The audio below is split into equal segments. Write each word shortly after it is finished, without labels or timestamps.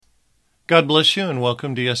God bless you and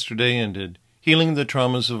welcome to Yesterday Ended, Healing the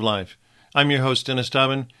Traumas of Life. I'm your host, Dennis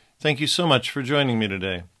Dobbin. Thank you so much for joining me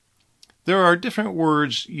today. There are different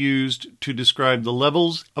words used to describe the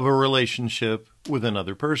levels of a relationship with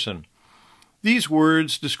another person. These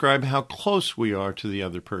words describe how close we are to the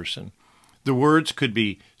other person. The words could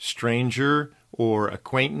be stranger, or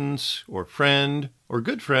acquaintance, or friend, or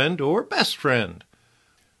good friend, or best friend.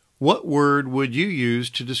 What word would you use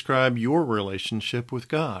to describe your relationship with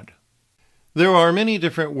God? There are many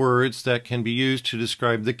different words that can be used to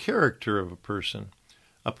describe the character of a person.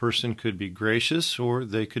 A person could be gracious, or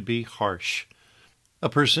they could be harsh. A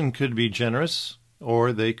person could be generous,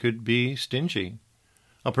 or they could be stingy.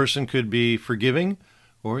 A person could be forgiving,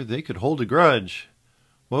 or they could hold a grudge.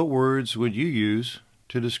 What words would you use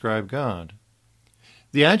to describe God?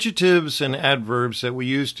 The adjectives and adverbs that we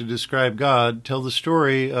use to describe God tell the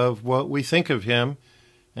story of what we think of Him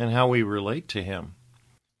and how we relate to Him.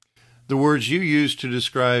 The words you use to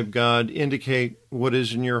describe God indicate what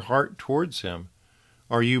is in your heart towards Him.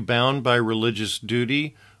 Are you bound by religious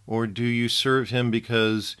duty, or do you serve Him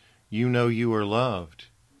because you know you are loved?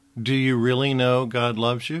 Do you really know God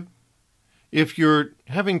loves you? If you're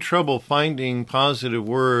having trouble finding positive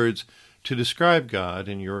words to describe God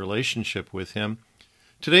and your relationship with Him,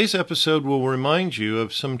 today's episode will remind you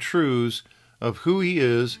of some truths of who He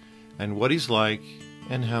is and what He's like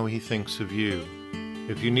and how He thinks of you.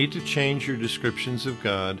 If you need to change your descriptions of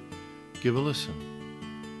God, give a listen.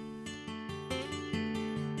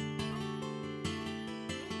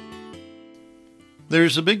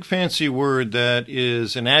 There's a big fancy word that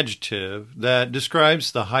is an adjective that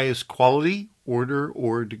describes the highest quality, order,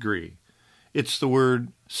 or degree. It's the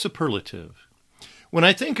word superlative. When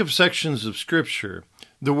I think of sections of Scripture,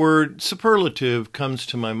 the word superlative comes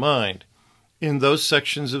to my mind. In those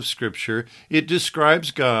sections of Scripture, it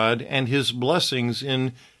describes God and His blessings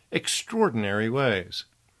in extraordinary ways.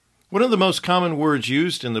 One of the most common words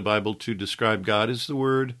used in the Bible to describe God is the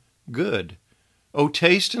word good. Oh,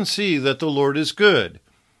 taste and see that the Lord is good.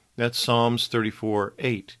 That's Psalms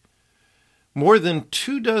 34:8. More than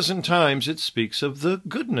 24 times it speaks of the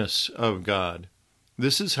goodness of God.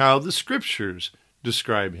 This is how the Scriptures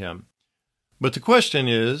describe Him. But the question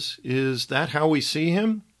is that how we see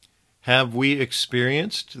Him? Have we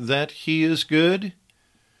experienced that He is good?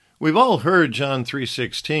 We've all heard John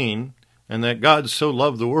 3:16, and that God so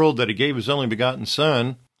loved the world that He gave His only begotten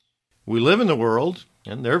Son. We live in the world,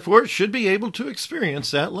 and therefore should be able to experience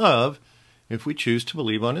that love if we choose to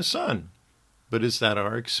believe on His Son. But is that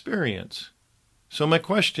our experience? So my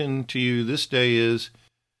question to you this day is,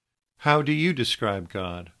 how do you describe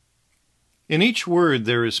God? In each word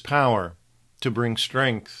there is power to bring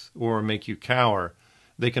strength or make you cower.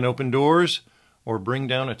 They can open doors or bring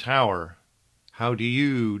down a tower. How do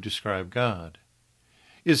you describe God?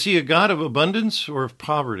 Is He a God of abundance or of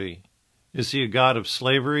poverty? Is He a God of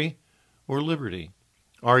slavery or liberty?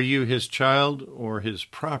 Are you His child or His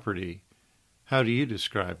property? How do you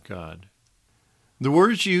describe God? The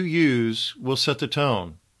words you use will set the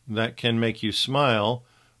tone. That can make you smile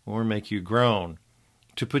or make you groan,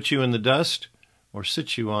 to put you in the dust or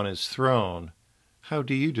sit you on His throne. How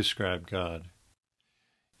do you describe God?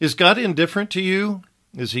 Is God indifferent to you?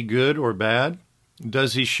 Is He good or bad?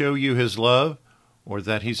 Does He show you His love or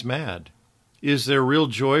that He's mad? Is there real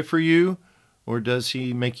joy for you or does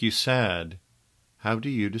He make you sad? How do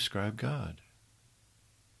you describe God?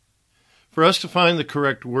 For us to find the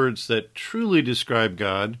correct words that truly describe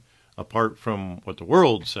God, apart from what the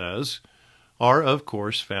world says, are of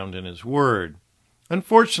course found in His Word.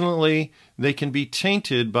 Unfortunately, they can be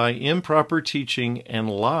tainted by improper teaching and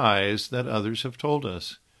lies that others have told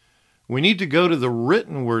us. We need to go to the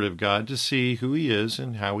written Word of God to see who He is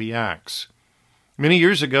and how He acts. Many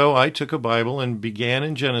years ago, I took a Bible and began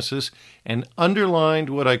in Genesis and underlined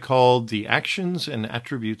what I called the actions and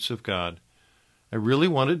attributes of God. I really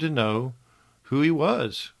wanted to know who He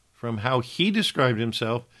was, from how He described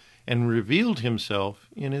Himself and revealed Himself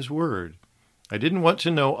in His Word. I didn't want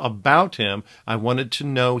to know about Him, I wanted to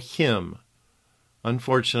know Him.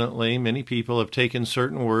 Unfortunately, many people have taken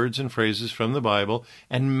certain words and phrases from the Bible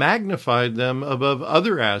and magnified them above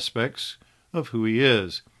other aspects of who He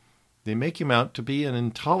is. They make Him out to be an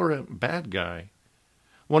intolerant bad guy.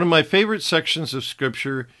 One of my favorite sections of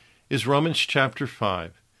Scripture is Romans chapter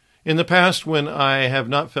 5. In the past, when I have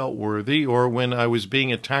not felt worthy or when I was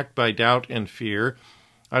being attacked by doubt and fear,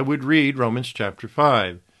 I would read Romans chapter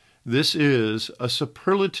 5. This is a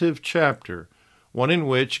superlative chapter, one in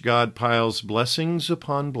which God piles blessings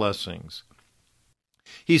upon blessings.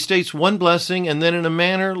 He states one blessing, and then in a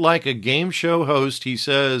manner like a game show host, he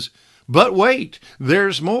says, "But wait,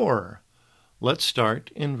 there's more." Let's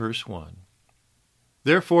start in verse 1.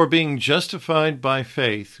 Therefore, being justified by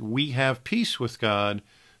faith, we have peace with God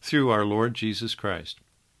through our Lord Jesus Christ.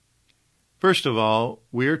 First of all,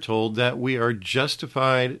 we are told that we are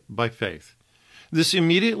justified by faith. This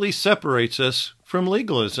immediately separates us from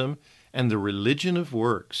legalism and the religion of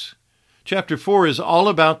works. Chapter 4 is all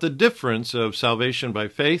about the difference of salvation by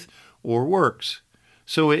faith or works.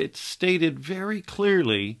 So it's stated very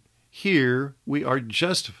clearly, here we are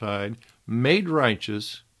justified, made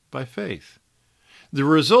righteous by faith. The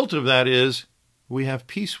result of that is we have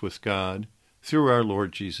peace with God through our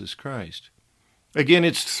Lord Jesus Christ. Again,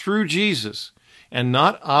 it's through Jesus and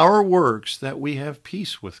not our works that we have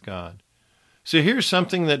peace with God. So here's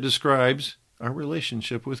something that describes our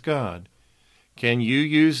relationship with God. Can you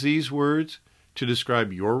use these words to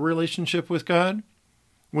describe your relationship with God?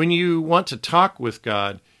 When you want to talk with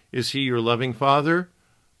God, is he your loving Father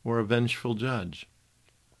or a vengeful judge?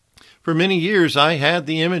 For many years, I had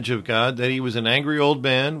the image of God that he was an angry old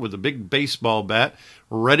man with a big baseball bat,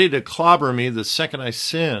 ready to clobber me the second I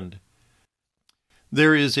sinned.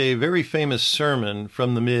 There is a very famous sermon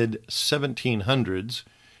from the mid-1700s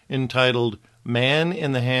entitled Man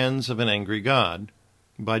in the Hands of an Angry God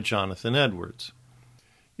by Jonathan Edwards.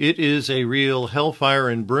 It is a real hellfire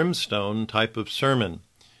and brimstone type of sermon,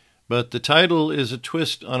 but the title is a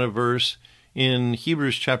twist on a verse in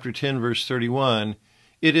Hebrews chapter 10, verse 31.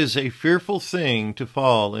 It is a fearful thing to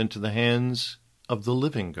fall into the hands of the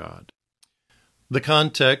living God. The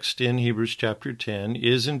context in Hebrews chapter 10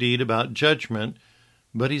 is indeed about judgment,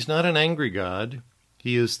 but he's not an angry God.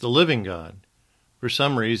 He is the living God. For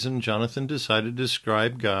some reason, Jonathan decided to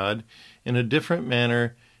describe God in a different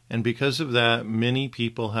manner, and because of that, many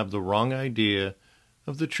people have the wrong idea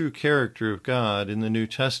of the true character of God in the New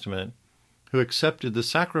Testament, who accepted the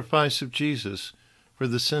sacrifice of Jesus for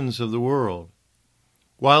the sins of the world.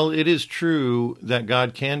 While it is true that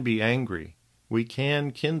God can be angry, we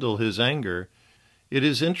can kindle his anger, it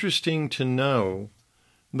is interesting to know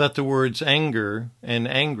that the words anger and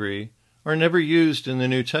angry are never used in the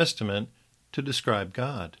New Testament to describe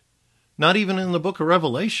God. Not even in the book of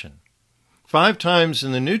Revelation. 5 times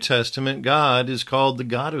in the New Testament, God is called the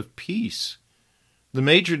God of peace. The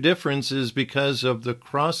major difference is because of the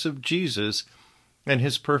cross of Jesus and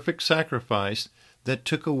his perfect sacrifice that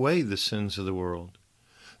took away the sins of the world.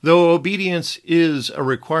 Though obedience is a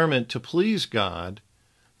requirement to please God,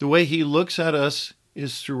 the way he looks at us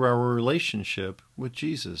is through our relationship with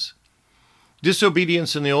Jesus.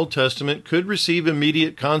 Disobedience in the Old Testament could receive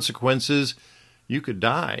immediate consequences. You could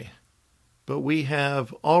die. But we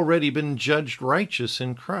have already been judged righteous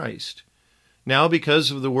in Christ. Now, because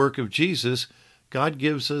of the work of Jesus, God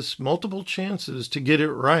gives us multiple chances to get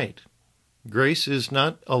it right. Grace is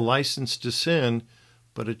not a license to sin,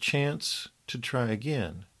 but a chance to try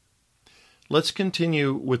again. Let's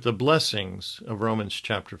continue with the blessings of Romans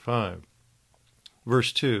chapter 5.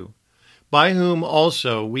 Verse 2, by whom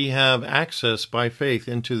also we have access by faith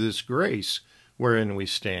into this grace wherein we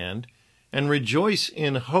stand, and rejoice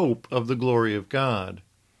in hope of the glory of God.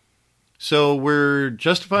 So we're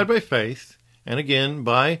justified by faith, and again,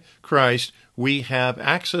 by Christ, we have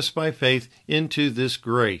access by faith into this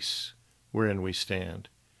grace wherein we stand.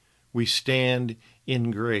 We stand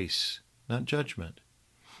in grace, not judgment.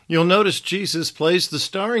 You'll notice Jesus plays the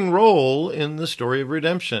starring role in the story of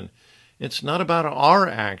redemption. It's not about our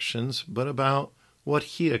actions, but about what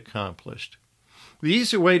he accomplished. The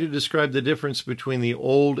easier way to describe the difference between the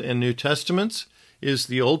Old and New Testaments is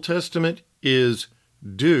the Old Testament is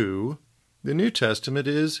do, the New Testament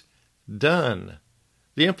is done.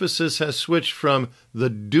 The emphasis has switched from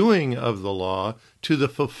the doing of the law to the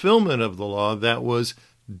fulfillment of the law that was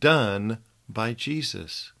done by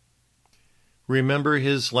Jesus. Remember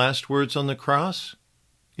his last words on the cross?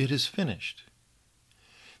 It is finished.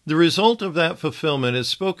 The result of that fulfillment is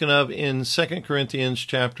spoken of in 2 Corinthians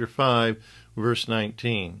chapter 5, verse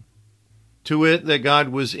 19. To wit, that God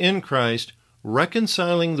was in Christ,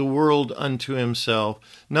 reconciling the world unto himself,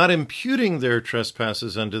 not imputing their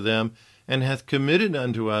trespasses unto them, and hath committed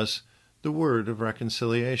unto us the word of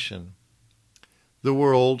reconciliation. The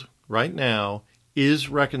world, right now, is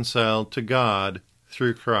reconciled to God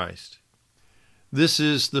through Christ. This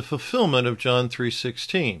is the fulfillment of John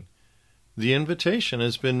 3:16. The invitation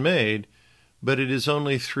has been made, but it is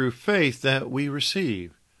only through faith that we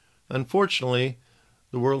receive. Unfortunately,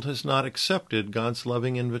 the world has not accepted God's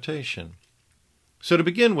loving invitation. So to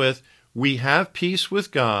begin with, we have peace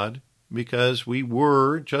with God because we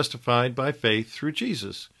were justified by faith through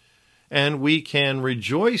Jesus. And we can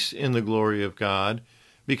rejoice in the glory of God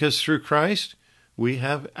because through Christ we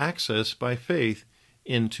have access by faith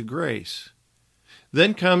into grace.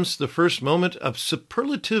 Then comes the first moment of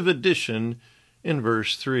superlative addition in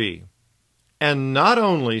verse 3. And not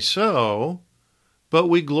only so, but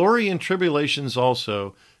we glory in tribulations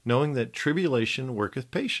also, knowing that tribulation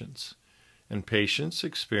worketh patience, and patience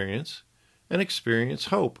experience, and experience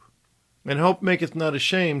hope. And hope maketh not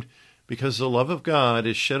ashamed, because the love of God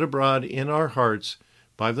is shed abroad in our hearts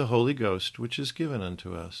by the Holy Ghost, which is given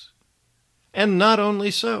unto us. And not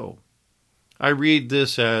only so. I read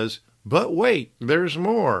this as, but wait, there's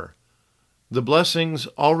more. The blessings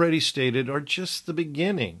already stated are just the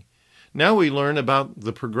beginning. Now we learn about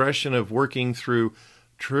the progression of working through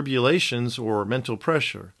tribulations or mental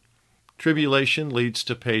pressure. Tribulation leads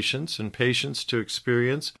to patience, and patience to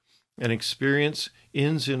experience, and experience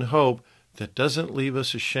ends in hope that doesn't leave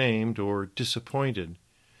us ashamed or disappointed.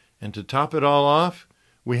 And to top it all off,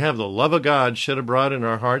 we have the love of God shed abroad in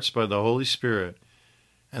our hearts by the Holy Spirit.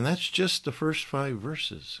 And that's just the first 5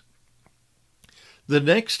 verses. The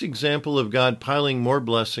next example of God piling more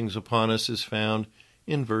blessings upon us is found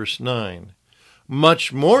in verse 9.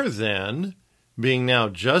 Much more then, being now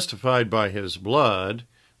justified by his blood,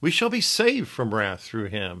 we shall be saved from wrath through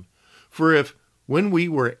him. For if, when we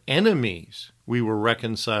were enemies, we were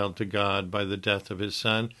reconciled to God by the death of his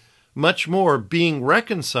Son, much more, being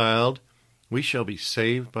reconciled, we shall be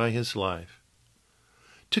saved by his life.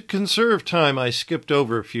 To conserve time, I skipped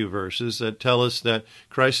over a few verses that tell us that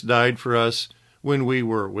Christ died for us when we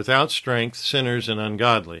were without strength, sinners, and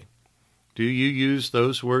ungodly. Do you use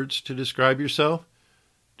those words to describe yourself?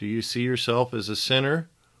 Do you see yourself as a sinner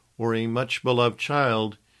or a much-beloved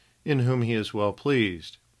child in whom he is well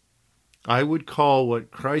pleased? I would call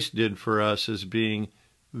what Christ did for us as being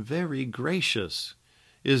very gracious.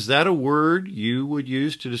 Is that a word you would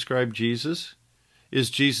use to describe Jesus? Is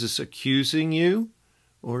Jesus accusing you,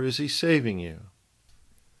 or is he saving you?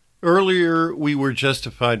 Earlier, we were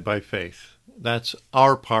justified by faith. That's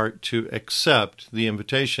our part to accept the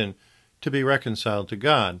invitation to be reconciled to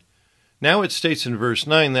God. Now it states in verse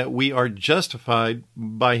 9 that we are justified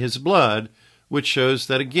by his blood, which shows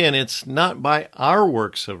that, again, it's not by our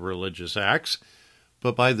works of religious acts,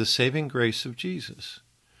 but by the saving grace of Jesus.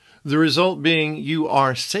 The result being you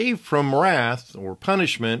are saved from wrath or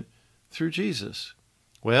punishment through Jesus.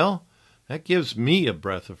 Well, that gives me a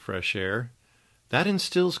breath of fresh air. That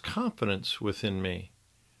instills confidence within me.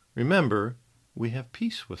 Remember, we have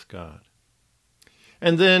peace with God.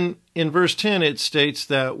 And then in verse 10 it states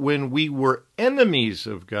that when we were enemies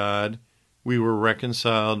of God, we were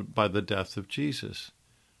reconciled by the death of Jesus.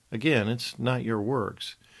 Again, it's not your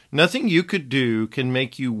works. Nothing you could do can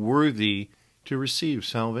make you worthy to receive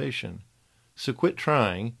salvation. So quit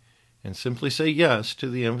trying and simply say yes to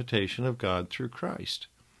the invitation of God through Christ.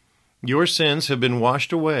 Your sins have been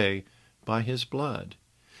washed away by his blood.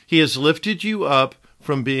 He has lifted you up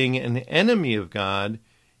from being an enemy of God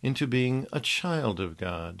into being a child of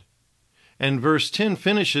God. And verse 10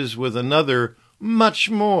 finishes with another much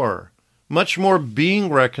more being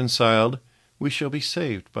reconciled, we shall be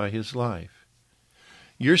saved by his life.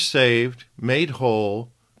 You're saved, made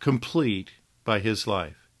whole, complete by his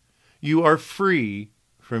life. You are free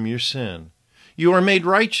from your sin. You are made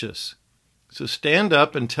righteous. So stand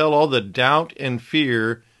up and tell all the doubt and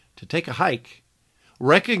fear to take a hike.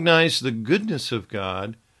 Recognize the goodness of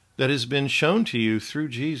God that has been shown to you through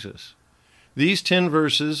Jesus. These 10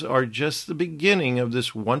 verses are just the beginning of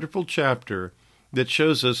this wonderful chapter that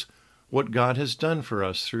shows us what God has done for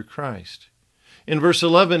us through Christ. In verse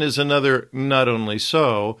 11 is another not only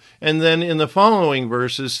so, and then in the following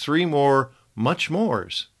verses 3 more much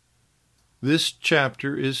mores. This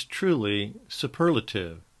chapter is truly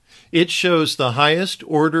superlative. It shows the highest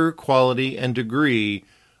order, quality, and degree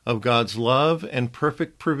of God's love and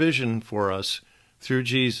perfect provision for us through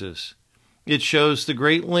Jesus. It shows the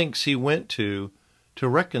great lengths he went to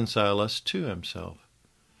reconcile us to himself.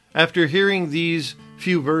 After hearing these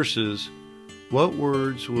few verses, what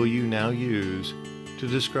words will you now use to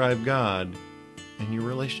describe God and your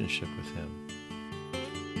relationship with him?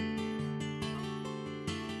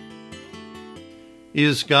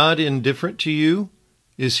 Is God indifferent to you?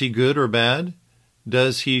 Is he good or bad?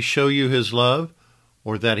 Does he show you his love,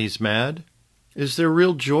 or that he's mad? Is there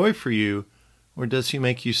real joy for you, or does he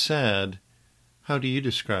make you sad? How do you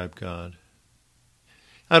describe God?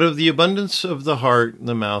 Out of the abundance of the heart,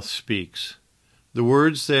 the mouth speaks. The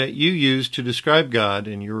words that you use to describe God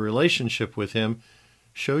and your relationship with him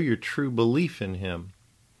show your true belief in him.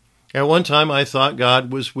 At one time, I thought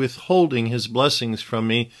God was withholding his blessings from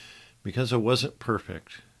me because I wasn't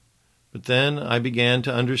perfect. But then I began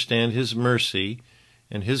to understand his mercy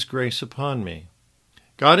and his grace upon me.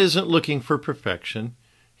 God isn't looking for perfection.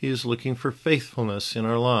 He is looking for faithfulness in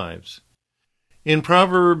our lives. In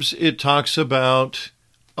Proverbs, it talks about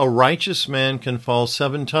A righteous man can fall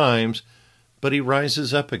 7 times, but he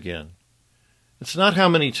rises up again. It's not how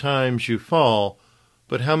many times you fall,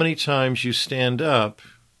 but how many times you stand up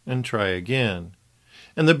and try again.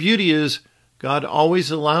 And the beauty is, God always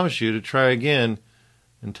allows you to try again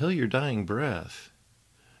until your dying breath.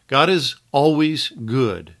 God is always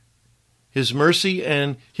good. His mercy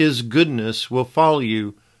and His goodness will follow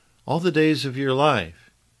you all the days of your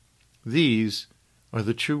life. These are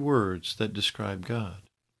the true words that describe God.